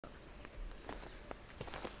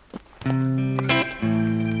Hello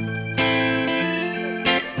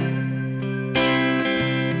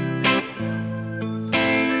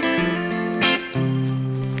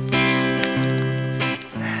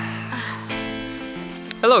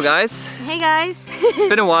guys! Hey guys! It's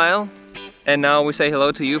been a while and now we say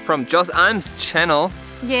hello to you from Joss Am's channel.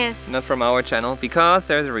 Yes. Not from our channel, because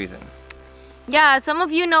there's a reason. Yeah, some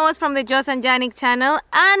of you know us from the Joss and Janik channel,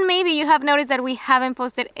 and maybe you have noticed that we haven't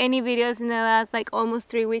posted any videos in the last like almost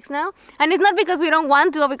 3 weeks now. And it's not because we don't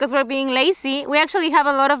want to or because we're being lazy. We actually have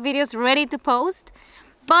a lot of videos ready to post,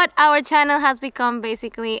 but our channel has become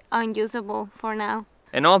basically unusable for now.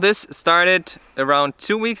 And all this started around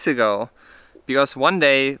 2 weeks ago. Because one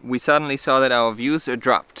day we suddenly saw that our views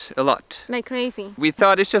dropped a lot. Like crazy. We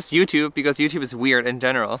thought it's just YouTube because YouTube is weird in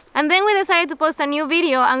general. And then we decided to post a new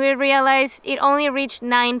video and we realized it only reached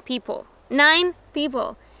 9 people. 9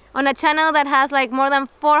 people on a channel that has like more than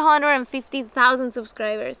 450,000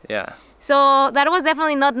 subscribers. Yeah. So that was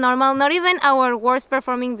definitely not normal. Not even our worst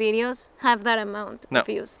performing videos have that amount of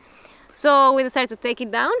views. So we decided to take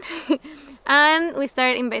it down and we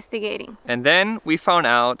started investigating. And then we found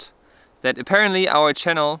out that apparently our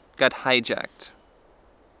channel got hijacked.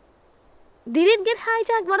 Did it get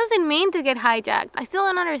hijacked? What does it mean to get hijacked? I still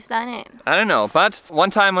don't understand it. I don't know, but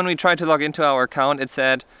one time when we tried to log into our account, it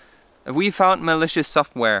said, "We found malicious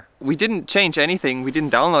software." We didn't change anything, we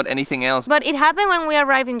didn't download anything else. But it happened when we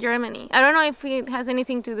arrived in Germany. I don't know if it has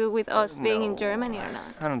anything to do with us being in Germany or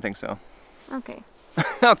not. I don't think so. Okay.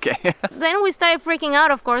 Okay. Then we started freaking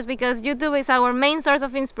out, of course, because YouTube is our main source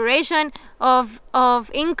of inspiration, of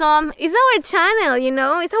income. It's our channel, you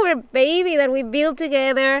know? It's our baby that we built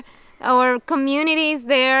together. Our community is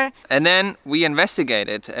there. And then we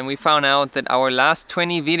investigated and we found out that our last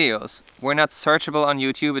 20 videos were not searchable on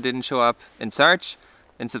YouTube. It didn't show up in search,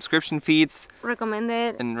 in subscription feeds,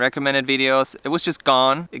 recommended, in recommended videos. It was just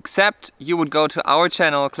gone, except you would go to our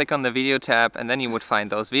channel, click on the video tab, and then you would find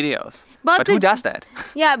those videos. But who does that?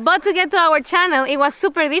 Yeah, but to get to our channel, it was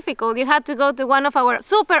super difficult. You had to go to one of our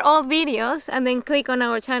super old videos and then click on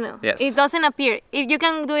our channel. Yes. It doesn't appear. If you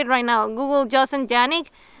can do it right now, Google Joss and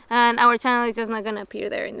Janik, and our channel is just not gonna appear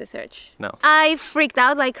there in the search. No. I freaked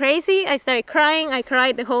out like crazy. I started crying. I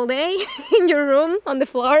cried the whole day in your room on the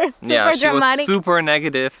floor. Yeah, she was super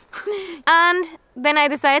negative. And then I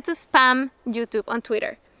decided to spam YouTube on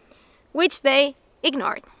Twitter, which they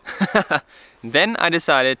ignored. Then I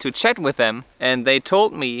decided to chat with them and they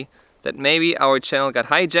told me that maybe our channel got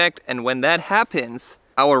hijacked, and when that happens,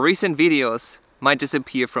 our recent videos might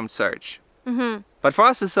disappear from search. But for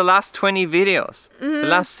us, it's the last 20 videos, the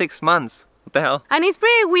last 6 months. What the hell? And it's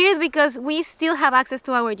pretty weird because we still have access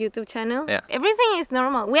to our YouTube channel. Yeah. Everything is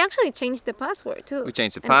normal. We actually changed the password too. We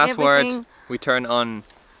changed the password. We turn on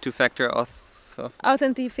two-factor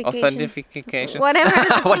authentication. Whatever.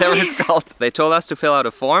 Whatever it's called. They told us to fill out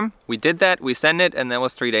a form. We did that. We sent it, and that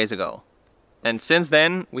was 3 days ago. And since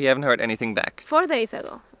then, we haven't heard anything back. 4 days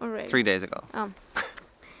ago already. 3 days ago. Oh.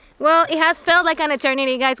 Well, it has felt like an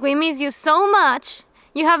eternity, guys. We miss you so much.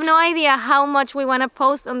 You have no idea how much we want to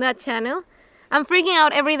post on that channel. I'm freaking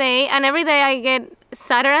out every day, and every day I get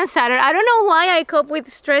sadder and sadder. I don't know why I cope with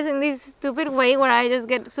stress in this stupid way where I just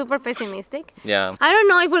get super pessimistic. Yeah. I don't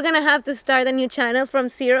know if we're gonna have to start a new channel from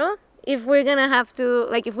zero. If we're gonna have to,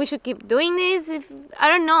 like, if we should keep doing this. I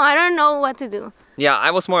don't know what to do. Yeah,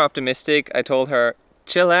 I was more optimistic. I told her,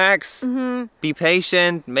 chillax, be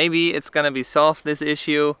patient, maybe it's gonna be solved, this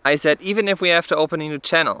issue. I said, even if we have to open a new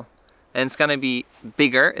channel and it's gonna be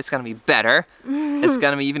bigger, it's gonna be better, it's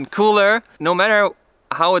gonna be even cooler, no matter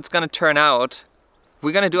how it's gonna turn out,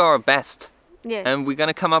 we're gonna do our best. Yes. And we're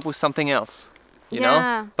gonna come up with something else, you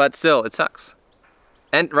know? But still, it sucks.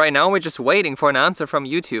 And right now we're just waiting for an answer from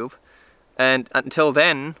YouTube. And until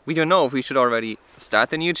then, we don't know if we should already start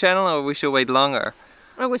the new channel or we should wait longer.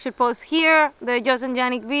 Or we should post here the Joss and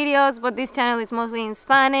Janik videos, but this channel is mostly in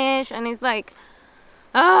Spanish, and it's like,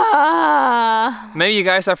 Maybe you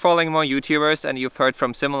guys are following more YouTubers and you've heard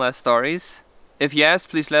from similar stories. If yes,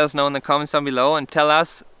 please let us know in the comments down below and tell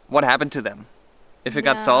us what happened to them. If it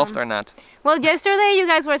got solved or not. Well, yesterday you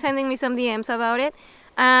guys were sending me some DMs about it,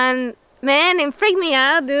 and man, it freaked me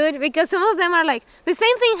out, dude, because some of them are like, the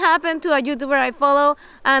same thing happened to a YouTuber I follow,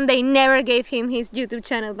 and they never gave him his YouTube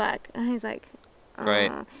channel back. And he's like,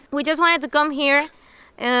 Great. We just wanted to come here.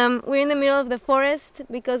 We're in the middle of the forest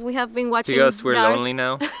because we have been watching Because we're Dark. lonely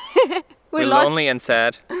now. We're lonely and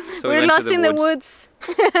sad. So we're we went lost to the in woods.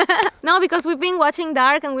 the woods. No, because we've been watching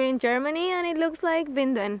Dark and we're in Germany and it looks like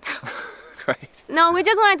Binden. Great. No, we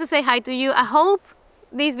just wanted to say hi to you. I hope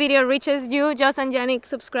this video reaches you, Joss and Janik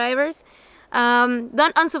subscribers.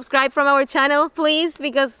 Don't unsubscribe from our channel, please,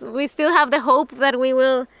 because we still have the hope that we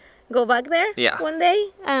will go back there one day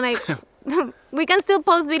and like we can still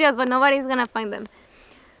post videos, but nobody's gonna find them.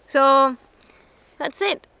 So that's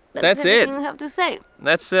it. That's everything we have to say.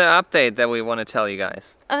 That's the update that we want to tell you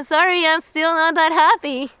guys. I'm sorry, I'm still not that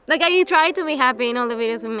happy. Like, I try to be happy in all the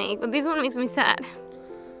videos we make, but this one makes me sad.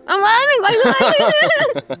 I'm running, why do I do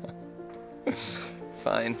that? It's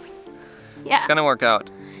fine. Yeah. It's gonna work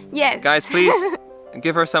out. Yes. Guys, please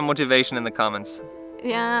give her some motivation in the comments.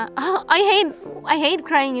 Yeah. Oh, I hate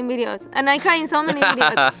crying in videos, and I cry in so many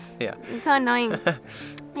videos. Yeah. It's so annoying.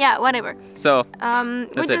 Yeah, whatever. So,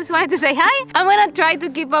 we just wanted to say hi. I'm gonna try to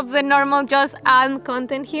keep up the normal Joss and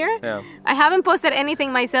content here. Yeah. I haven't posted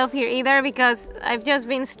anything myself here either because I've just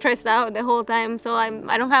been stressed out the whole time, so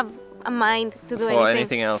I don't have a mind to do or anything.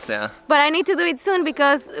 anything else, yeah. But I need to do it soon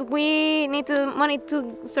because we need money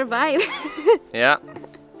to survive. Yeah.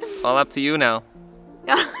 It's all up to you now.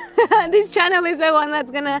 This channel is the one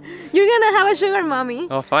that's you're gonna have a sugar mommy.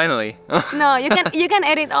 Oh, finally. No, you can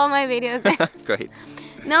edit all my videos. Great.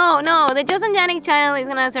 No, the Joss and Janik channel is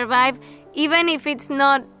gonna survive even if it's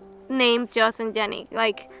not named Joss and Janik.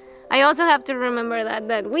 Like, I also have to remember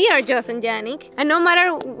that we are Joss and Janik, and no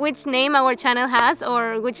matter which name our channel has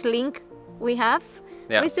or which link we have,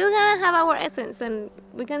 we're still gonna have our essence, and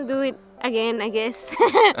we can do it again, I guess.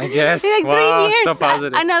 I guess. Like wow, 3 years. so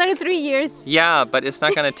positive. Another 3 years. Yeah, but it's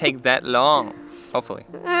not gonna take that long. Hopefully.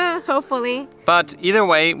 Hopefully. But either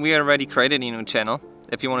way, we already created a new channel.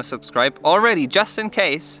 If you want to subscribe already, just in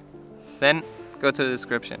case, then go to the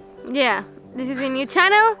description. Yeah, this is a new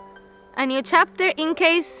channel, a new chapter in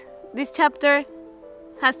case this chapter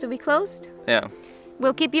has to be closed. Yeah.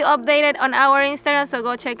 We'll keep you updated on our Instagram, so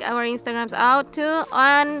go check our Instagrams out too,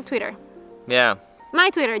 on Twitter. Yeah. My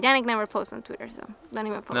Twitter. Janik never posts on Twitter, so don't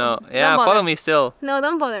even follow me. Yeah, follow me still. No,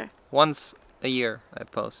 don't bother. Once a year I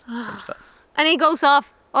post some stuff. And it goes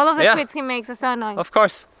off. All of the tweets he makes are so annoying. Of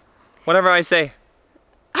course. Whatever I say.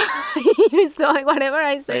 So whatever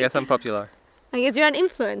I say. I guess I'm popular. I guess you're an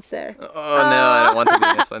influencer. Oh no, I don't want to be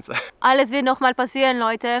an influencer. Alles wird noch mal passieren,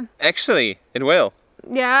 Leute. Actually, it will.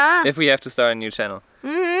 Yeah. If we have to start a new channel.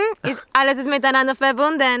 Alles ist miteinander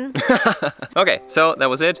verbunden. Okay, so that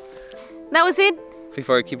was it. That was it.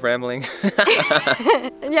 Before I keep rambling.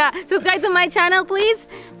 Yeah, subscribe to my channel, please,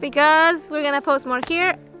 because we're gonna post more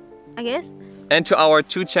here, I guess. And to our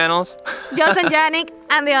 2 channels. Joss and Janik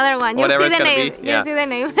and the other one. You'll see the name. You'll see the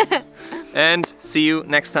name. And see you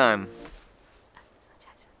next time.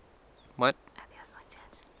 What?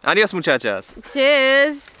 Adios, muchachos. Adios, muchachas.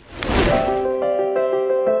 Cheers.